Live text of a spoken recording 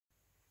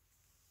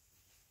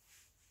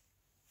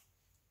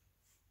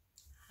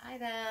Hi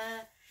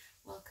there,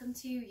 welcome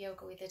to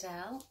Yoga with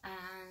Adele,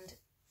 and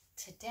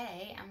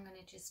today I'm going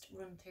to just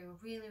run through a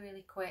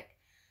really quick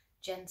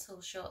gentle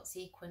short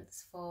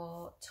sequence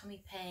for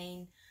tummy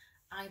pain,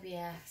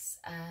 IBS,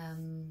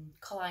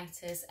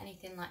 colitis,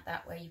 anything like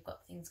that where you've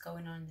got things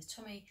going on in the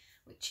tummy,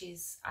 which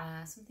is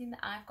something that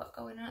I've got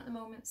going on at the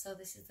moment. So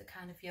this is the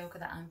kind of yoga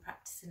that I'm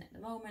practicing at the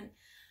moment.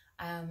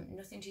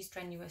 Nothing too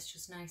strenuous,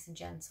 just nice and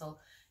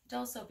gentle. It'd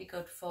also be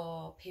good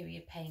for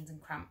period pains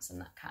and cramps and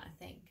that kind of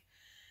thing.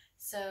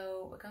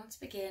 So we're going to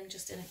begin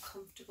just in a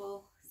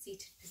comfortable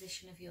seated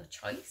position of your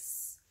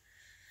choice.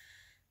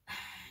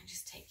 And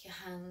just take your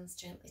hands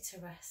gently to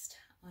rest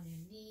on your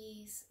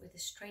knees with a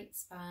straight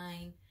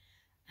spine,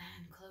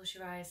 and close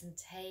your eyes and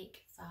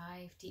take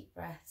 5 deep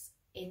breaths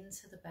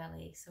into the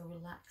belly. So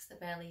relax the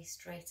belly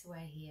straight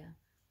away here.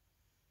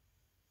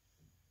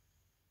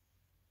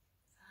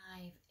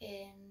 5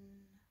 in,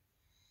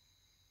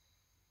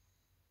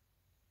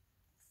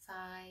 5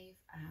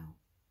 out.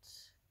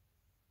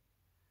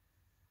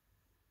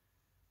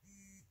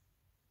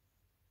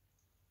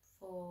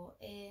 4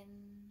 in,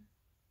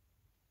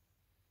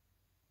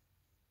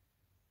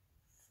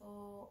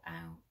 4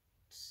 out.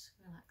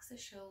 Relax the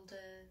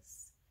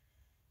shoulders.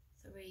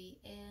 3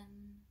 in,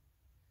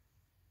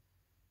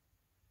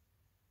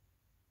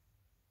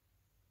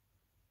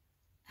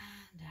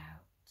 and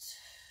out.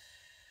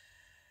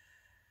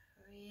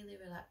 Really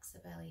relax the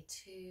belly.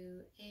 2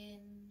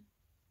 in,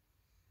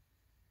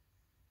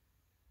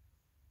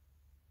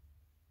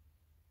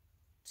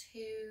 2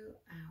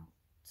 out.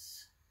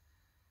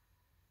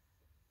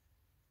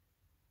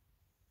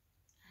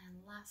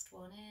 And last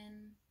one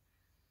in,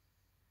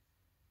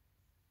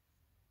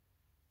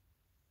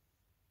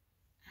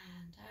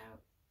 and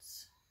out.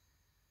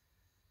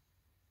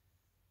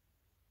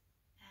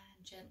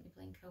 And gently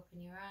blink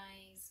open your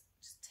eyes,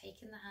 just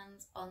taking the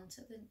hands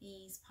onto the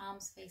knees,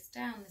 palms face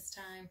down this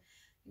time.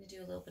 I'm going to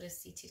do a little bit of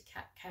seated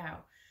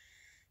cat-cow.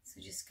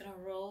 So just going to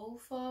roll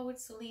forward,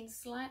 so lean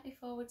slightly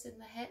forwards in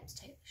the hips,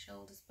 take the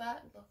shoulders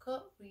back, look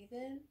up, breathe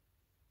in,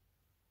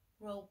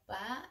 roll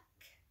back,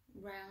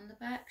 round the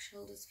back,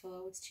 shoulders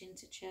forwards, chin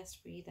to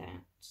chest, breathe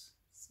out.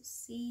 So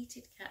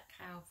seated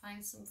cat-cow,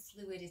 find some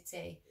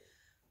fluidity.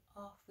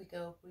 Off we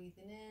go,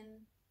 breathing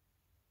in,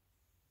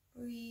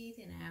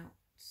 breathing out.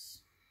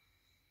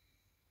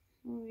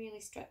 Really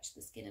stretch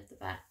the skin of the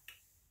back.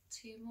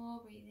 2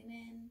 more, breathing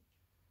in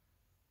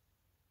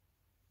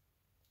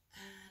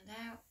and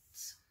out.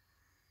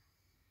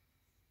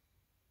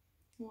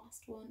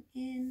 Last one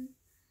in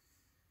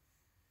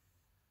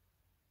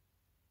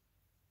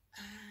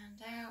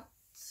and out.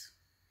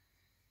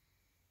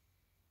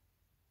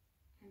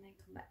 And then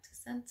come back to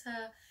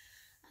center.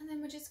 And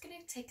then we're just going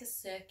to take a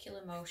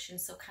circular motion,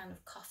 so kind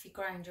of coffee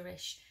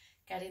grinder-ish,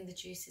 getting the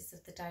juices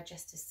of the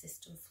digestive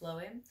system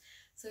flowing.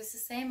 So it's the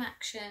same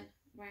action,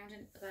 rounding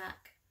at the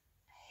back,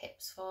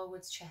 hips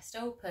forwards, chest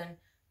open,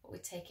 but we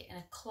take it in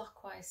a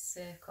clockwise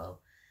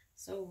circle.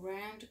 So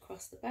round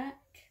across the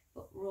back,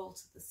 but roll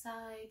to the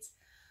sides,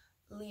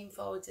 lean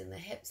forwards in the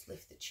hips,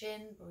 lift the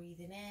chin,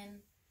 breathing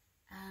in,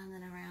 and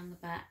then around the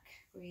back,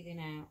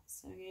 breathing out.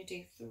 So we're going to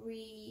do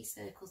 3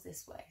 circles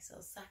this way. So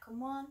second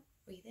one,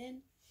 breathe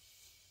in.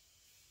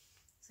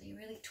 So you're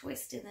really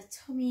twisting the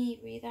tummy,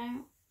 breathe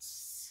out.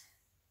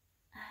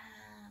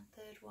 And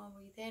third one,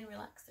 breathe in,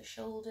 relax the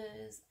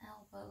shoulders,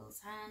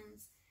 elbows,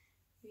 hands,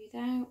 breathe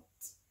out.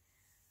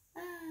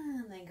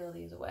 And then go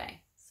the other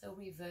way. So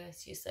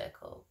reverse your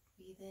circle,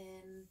 breathe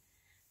in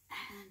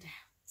and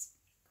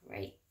out.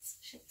 Great,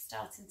 should be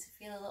starting to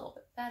feel a little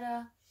bit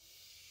better.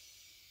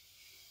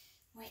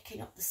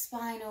 Waking up the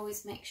spine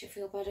always makes you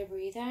feel better,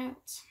 breathe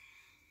out.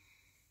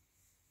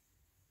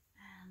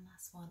 And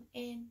last one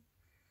in.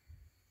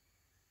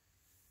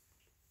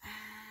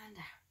 And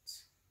out.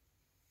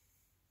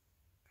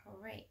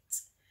 Great.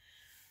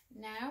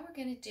 Now we're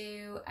going to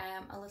do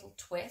a little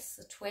twist.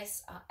 The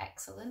twists are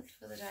excellent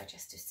for the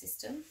digestive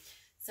system.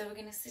 So we're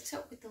going to sit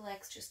up with the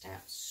legs just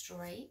out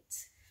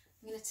straight.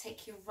 I'm going to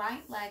take your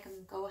right leg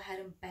and go ahead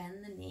and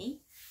bend the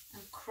knee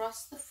and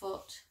cross the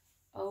foot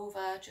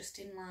over just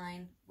in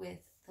line with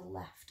the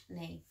left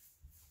knee.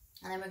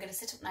 And then we're going to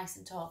sit up nice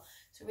and tall.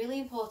 So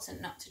really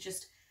important not to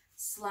just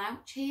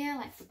slouch here,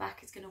 like the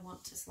back is going to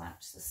want to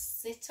slouch. So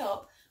sit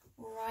up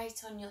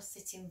right on your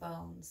sitting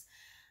bones.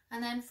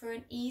 And then for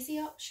an easy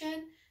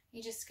option,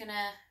 you're just going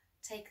to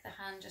take the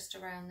hand just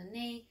around the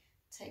knee,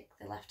 take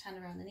the left hand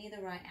around the knee,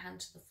 the right hand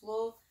to the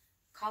floor.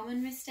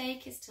 Common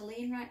mistake is to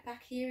lean right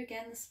back here.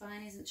 Again, the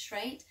spine isn't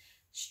straight.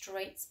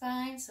 Straight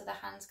spine, so the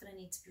hand's going to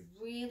need to be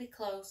really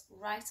close,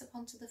 right up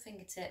onto the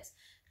fingertips.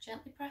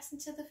 Gently press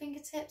into the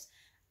fingertips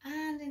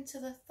and into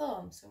the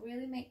thumb. So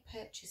really make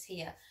purchase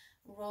here.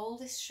 Roll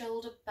this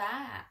shoulder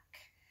back.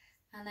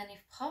 And then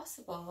if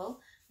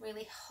possible,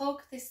 really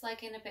hug this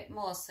leg in a bit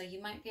more. So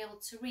you might be able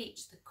to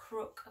reach the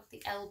crook of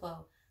the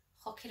elbow.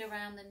 Hook it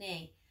around the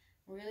knee.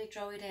 Really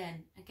draw it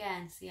in.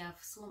 Again, see I've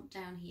slumped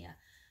down here.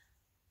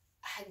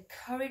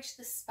 Encourage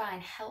the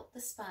spine, help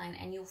the spine,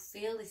 and you'll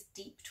feel this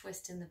deep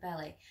twist in the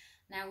belly.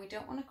 Now we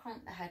don't want to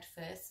crank the head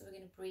first, so we're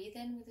going to breathe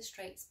in with a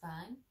straight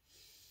spine.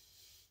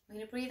 We're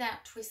going to breathe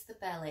out, twist the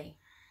belly.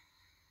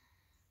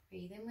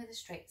 Breathe in with a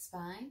straight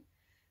spine.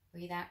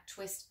 Breathe out,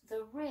 twist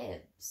the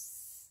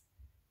ribs.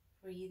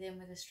 Breathe in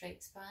with a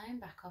straight spine,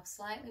 back off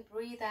slightly.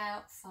 Breathe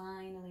out,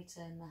 finally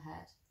turn the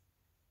head.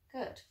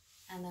 Good.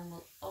 And then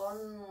we'll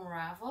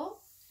unravel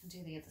and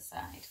do the other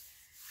side.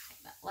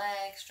 Take that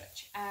leg,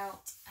 stretch it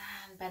out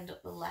and bend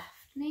up the left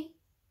knee.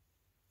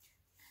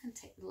 And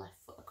take the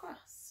left foot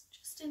across,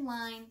 just in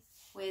line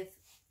with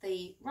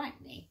the right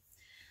knee.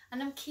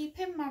 And I'm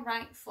keeping my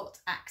right foot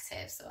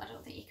active, so I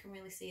don't think you can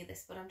really see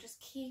this, but I'm just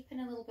keeping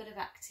a little bit of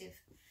active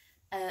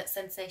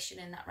sensation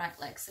in that right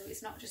leg, so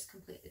it's not just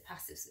completely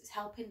passive, so it's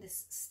helping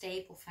this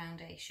stable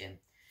foundation.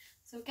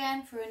 So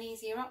again, for an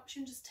easier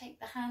option, just take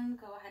the hand,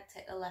 go ahead,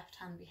 take the left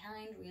hand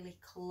behind, really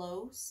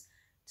close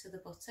to the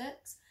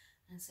buttocks,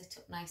 and sit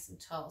up nice and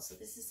tall. So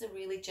this is a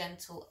really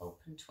gentle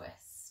open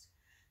twist.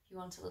 If you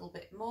want a little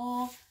bit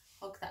more,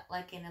 hug that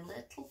leg in a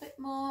little bit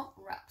more,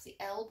 wrap the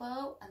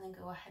elbow, and then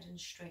go ahead and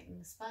straighten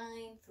the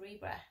spine. 3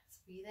 breaths.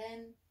 Breathe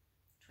in,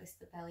 twist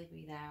the belly,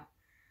 breathe out.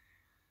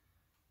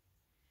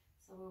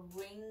 So we're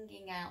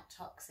wringing out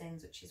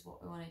toxins, which is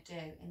what we want to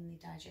do in the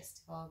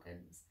digestive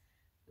organs.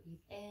 Breathe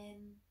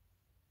in.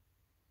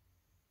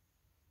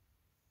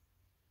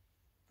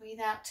 Breathe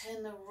out,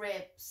 turn the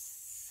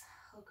ribs,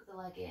 hug the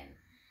leg in.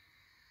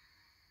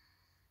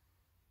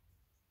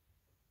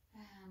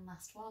 And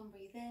last one,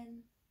 breathe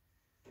in.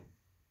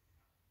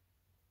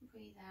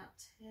 Breathe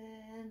out,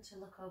 turn to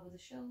look over the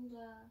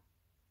shoulder.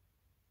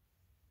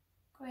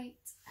 Great,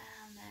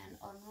 and then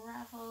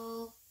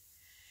unravel.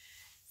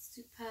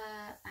 Super,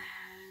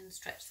 and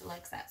stretch the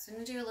legs out. So I'm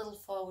going to do a little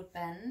forward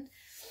bend.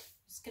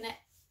 I'm just going to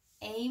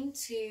aim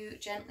to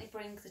gently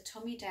bring the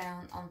tummy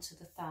down onto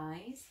the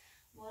thighs.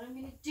 What I'm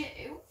going to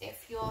do,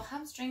 if your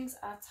hamstrings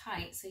are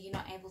tight, so you're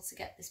not able to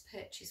get this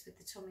purchase with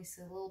the tummy,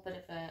 so a little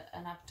bit of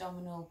an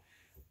abdominal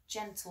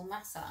gentle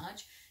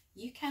massage,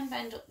 you can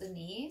bend up the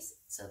knees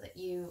so that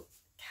you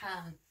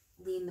can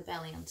lean the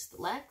belly onto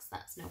the legs.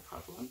 That's no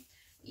problem.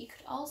 What you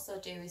could also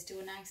do is do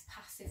a nice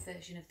passive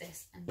version of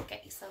this and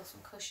get yourself some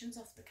cushions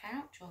off the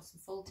couch or some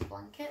folded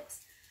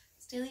blankets.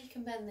 Still, you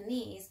can bend the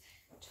knees,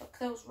 tuck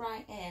those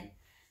right in,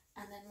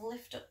 and then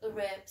lift up the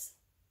ribs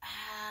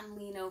and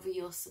lean over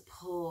your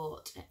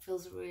support. It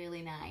feels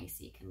really nice.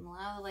 You can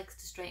allow the legs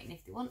to straighten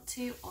if they want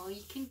to, or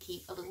you can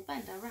keep a little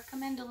bend. I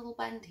recommend a little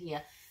bend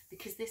here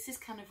because this is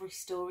kind of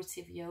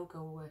restorative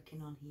yoga we're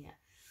working on here.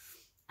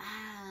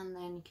 And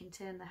then you can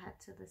turn the head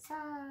to the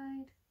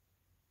side.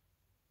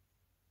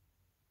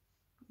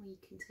 Or you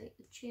can take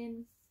the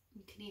chin.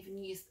 You can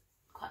even use,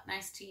 quite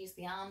nice to use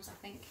the arms, I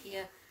think,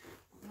 here.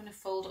 I'm going to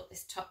fold up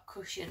this top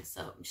cushion,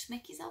 so just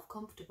make yourself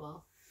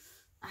comfortable.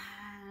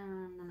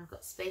 And then I've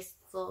got space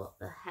for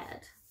the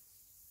head.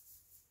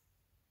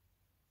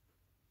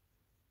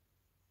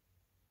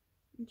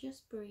 And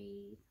just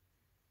breathe.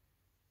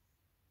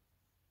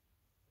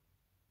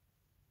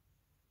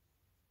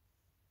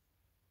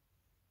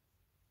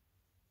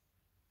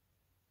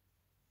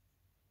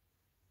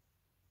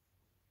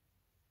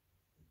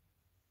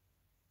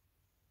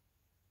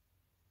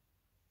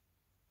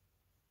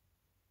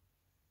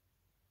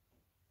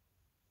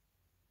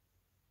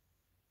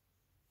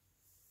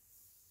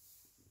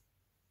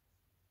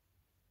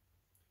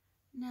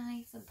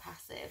 Nice and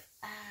passive,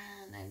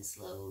 and then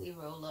slowly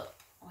roll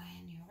up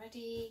when you're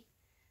ready.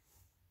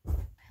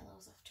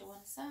 Pillows off to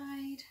one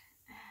side,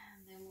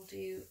 and then we'll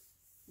do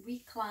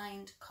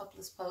reclined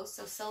cobbler's pose,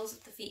 so soles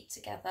of the feet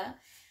together,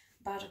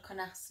 Baddha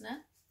Konasana.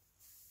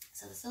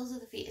 So the soles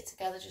of the feet are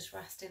together, just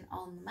resting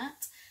on the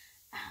mat,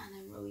 and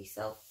then roll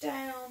yourself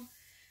down.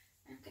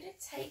 I'm going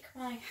to take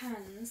my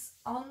hands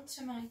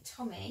onto my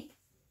tummy.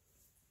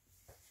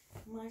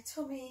 My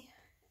tummy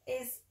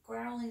is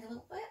growling a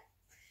little bit.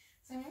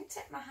 So I'm going to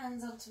take my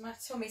hands onto my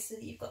tummy so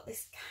that you've got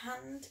this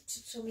hand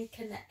to tummy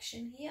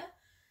connection here.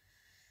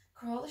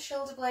 Crawl the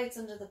shoulder blades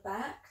under the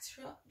back,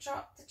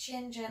 drop the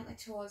chin gently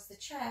towards the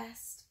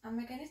chest, and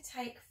we're going to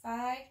take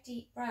 5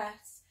 deep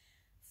breaths,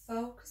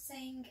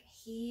 focusing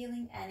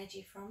healing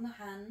energy from the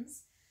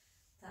hands,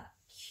 that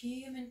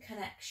human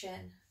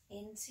connection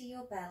into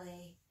your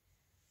belly,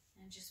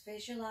 and just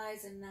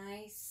visualize a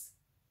nice,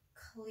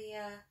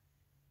 clear,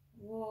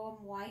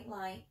 warm white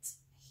light,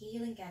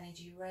 healing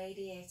energy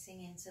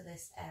radiating into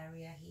this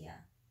area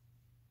here.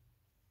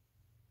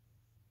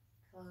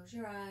 Close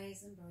your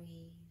eyes and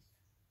breathe.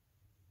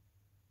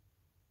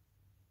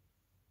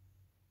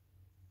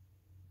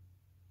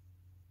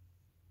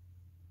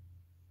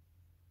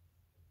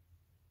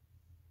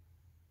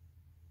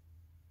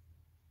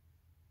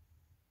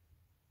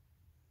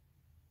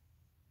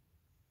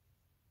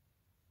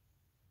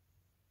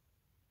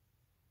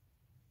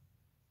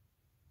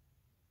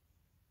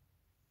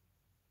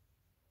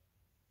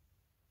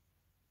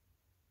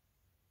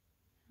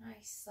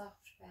 Nice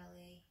soft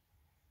belly.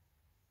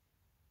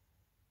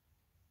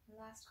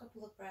 Last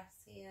couple of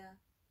breaths here.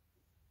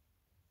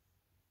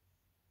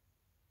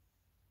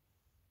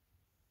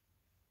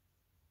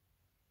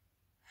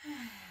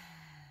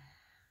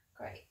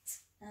 Great.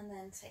 And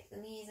then take the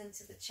knees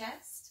into the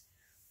chest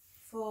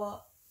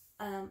for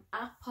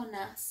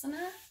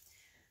Apanasana.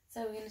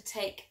 So we're going to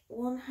take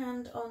one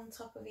hand on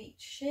top of each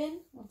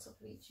shin, on top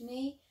of each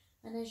knee,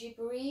 and as you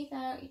breathe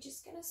out, you're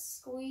just going to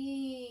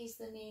squeeze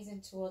the knees in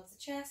towards the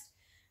chest.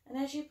 And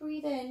as you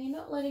breathe in, you're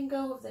not letting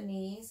go of the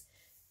knees,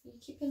 you're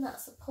keeping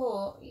that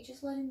support, you're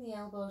just letting the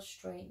elbows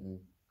straighten.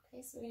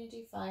 Okay, so we're going to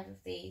do 5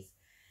 of these.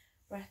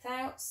 Breath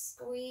out,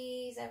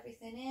 squeeze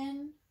everything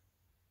in.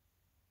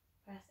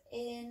 Breath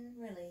in,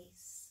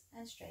 release,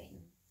 and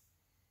straighten.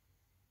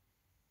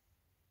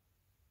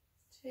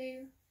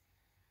 2.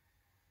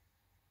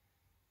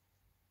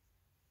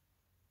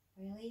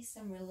 Release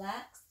and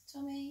relax the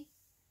tummy.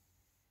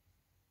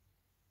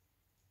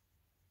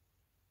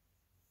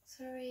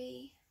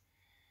 3.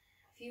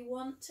 If you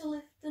want to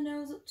lift the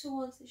nose up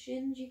towards the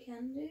shins, you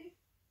can do,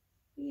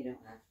 but you don't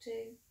have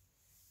to.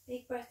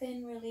 Big breath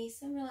in,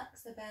 release and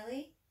relax the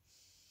belly.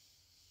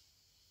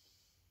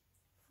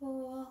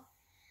 4.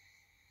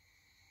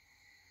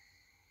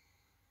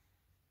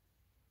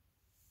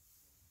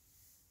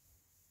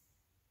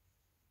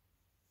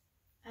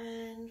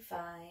 And 5.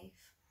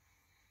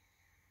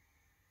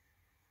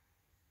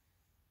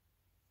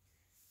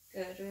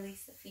 Good,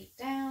 release the feet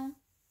down.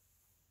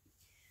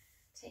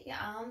 Take your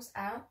arms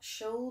out,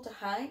 shoulder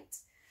height.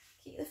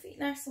 Keep the feet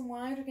nice and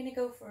wide. We're going to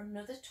go for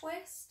another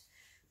twist.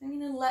 I'm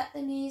going to let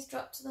the knees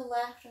drop to the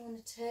left. I'm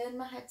going to turn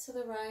my head to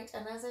the right.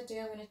 And as I do,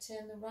 I'm going to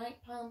turn the right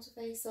palm to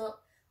face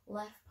up,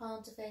 left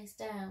palm to face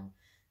down.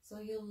 So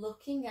you're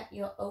looking at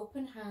your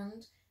open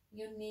hand.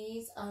 Your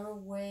knees are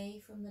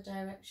away from the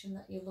direction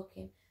that you're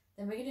looking.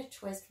 Then we're going to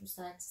twist from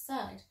side to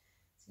side.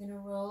 So you're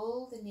going to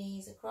roll the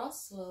knees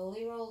across,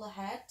 slowly roll the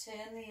head,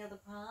 turn the other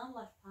palm,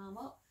 left palm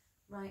up,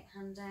 right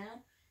hand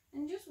down,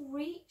 and just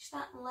reach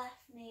that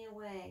left knee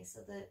away so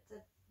that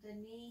the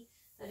knee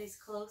that is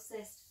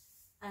closest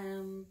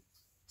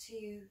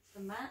to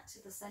the mat,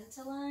 to the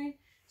centre line,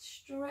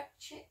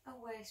 stretch it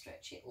away,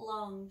 stretch it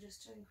long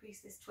just to increase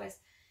this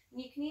twist.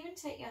 And you can even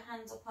take your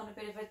hands up on a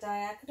bit of a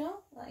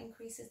diagonal, that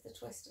increases the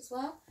twist as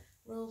well.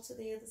 Roll to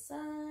the other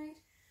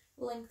side,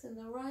 lengthen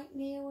the right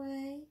knee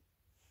away,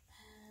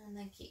 and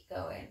then keep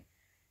going.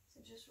 So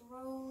just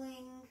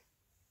rolling,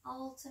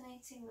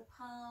 alternating the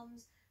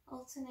palms,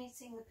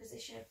 alternating the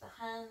position of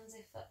the hands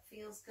if that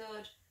feels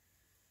good.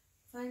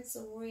 Find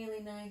some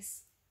really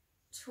nice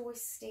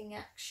twisting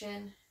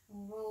action.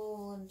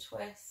 Roll and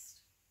twist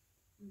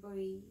and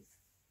breathe.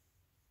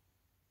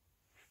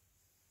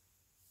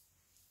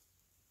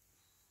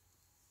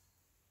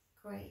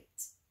 Great.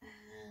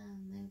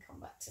 And then come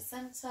back to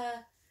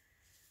centre.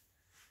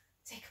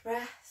 Take a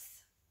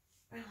breath.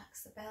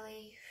 Relax the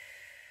belly.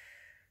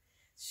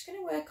 Just going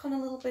to work on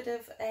a little bit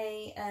of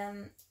a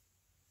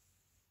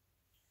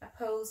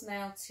pose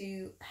now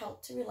to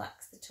help to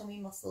relax the tummy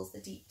muscles, the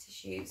deep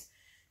tissues.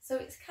 So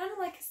it's kind of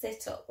like a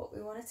sit-up, but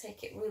we want to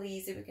take it really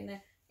easy. We're going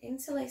to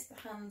interlace the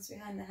hands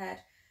behind the head.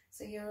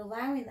 So you're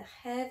allowing the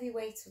heavy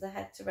weight of the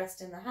head to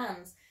rest in the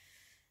hands.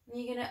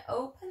 And you're going to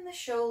open the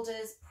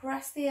shoulders,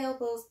 press the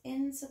elbows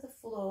into the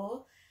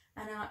floor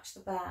and arch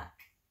the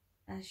back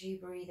as you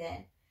breathe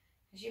in.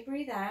 As you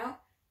breathe out,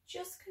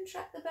 just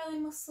contract the belly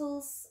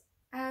muscles.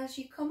 As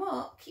you come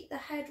up, keep the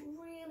head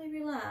really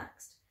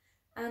relaxed.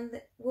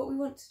 And what we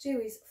want to do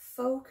is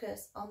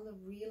focus on the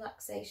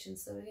relaxation.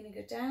 So we're going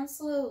to go down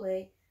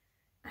slowly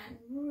and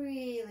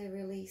really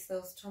release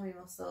those tummy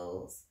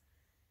muscles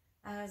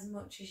as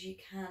much as you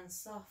can.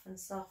 Soften,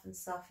 soften,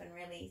 soften,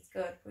 release.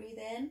 Good. Breathe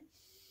in.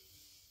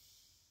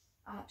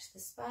 Arch the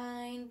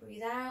spine.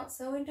 Breathe out.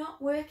 So we're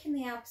not working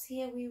the abs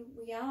here.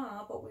 We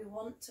are, but we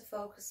want to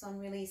focus on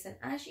release. And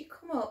as you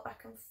come up,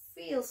 I can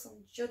feel some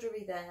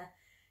juddery there.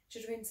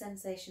 Juddering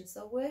sensation.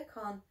 So work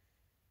on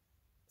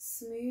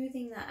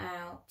smoothing that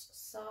out.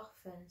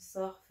 Soften,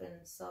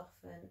 soften,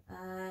 soften,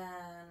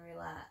 and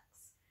relax.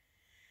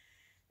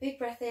 Big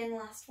breath in,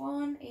 last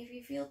one. If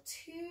you feel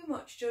too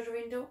much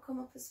juddering, don't come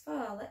up as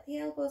far. Let the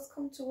elbows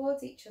come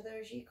towards each other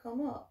as you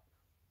come up.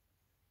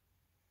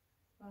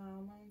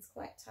 Oh, mine's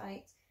quite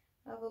tight.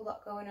 I have a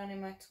lot going on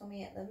in my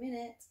tummy at the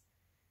minute.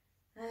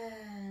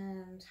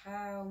 And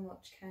how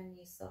much can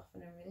you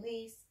soften and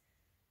release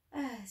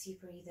as you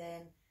breathe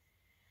in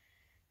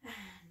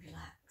and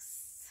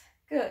relax?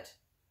 Good.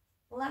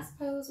 The last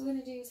pose we're going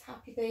to do is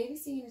happy baby.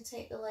 So you're going to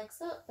take the legs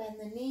up, bend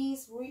the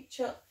knees, reach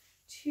up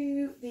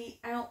to the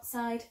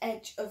outside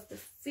edge of the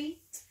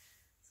feet.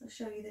 So I'll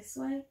show you this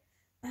way.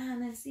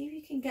 And then see if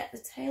you can get the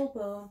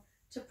tailbone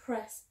to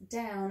press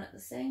down at the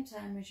same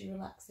time as you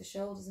relax the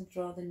shoulders and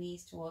draw the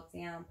knees towards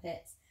the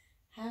armpits.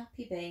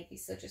 Happy baby.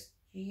 So just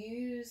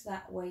use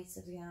that weight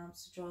of the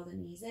arms to draw the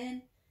knees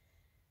in.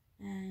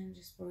 And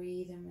just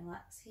breathe and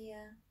relax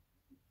here.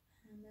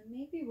 And then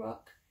maybe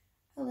rock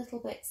a little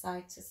bit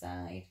side to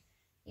side.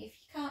 If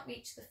you can't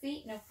reach the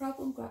feet, no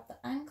problem, grab the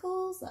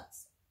ankles,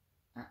 that's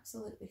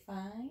absolutely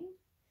fine.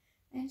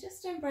 And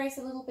just embrace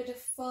a little bit of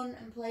fun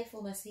and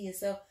playfulness here.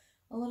 So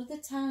a lot of the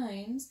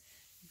times,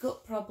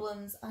 gut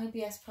problems,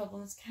 IBS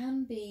problems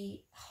can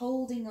be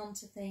holding on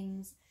to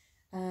things,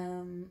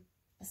 a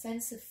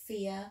sense of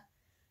fear.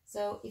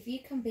 So if you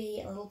can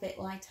be a little bit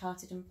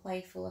lighthearted and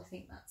playful, I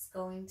think that's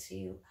going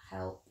to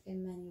help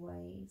in many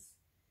ways.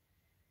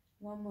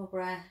 One more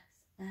breath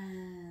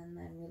and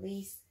then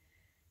release.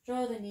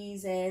 Draw the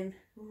knees in,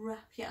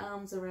 wrap your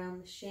arms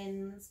around the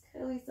shins,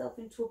 curl yourself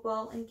into a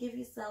ball and give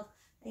yourself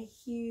a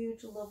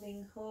huge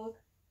loving hug.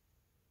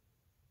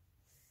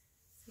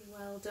 So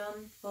well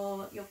done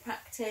for your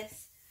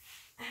practice.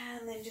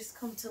 And then just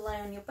come to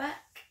lie on your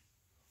back.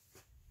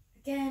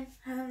 Again,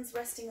 hands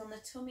resting on the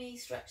tummy,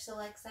 stretch the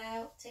legs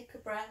out, take a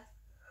breath,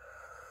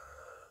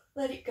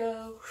 let it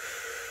go.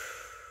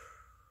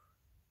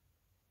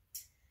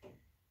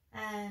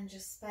 And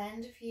just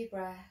spend a few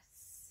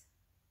breaths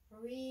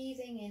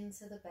breathing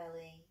into the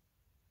belly.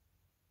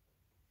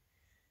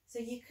 So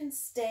you can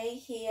stay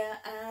here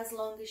as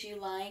long as you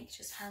like,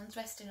 just hands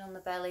resting on the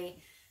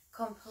belly,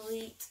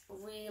 complete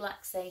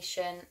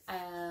relaxation,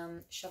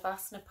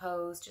 Shavasana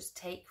pose, just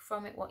take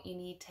from it what you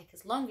need, take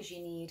as long as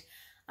you need.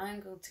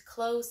 I'm going to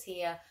close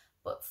here,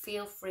 but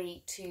feel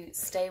free to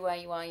stay where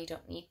you are, you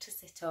don't need to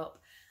sit up.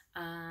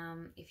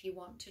 If you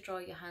want to draw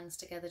your hands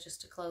together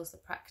just to close the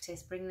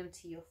practice, bring them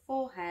to your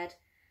forehead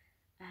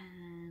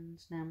and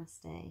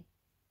namaste.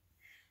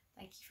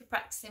 Thank you for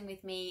practicing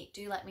with me.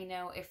 Do let me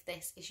know if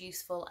this is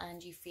useful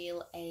and you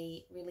feel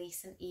a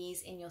release and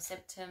ease in your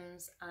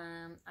symptoms.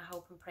 I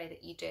hope and pray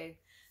that you do.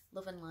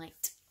 Love and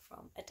light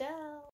from Adele.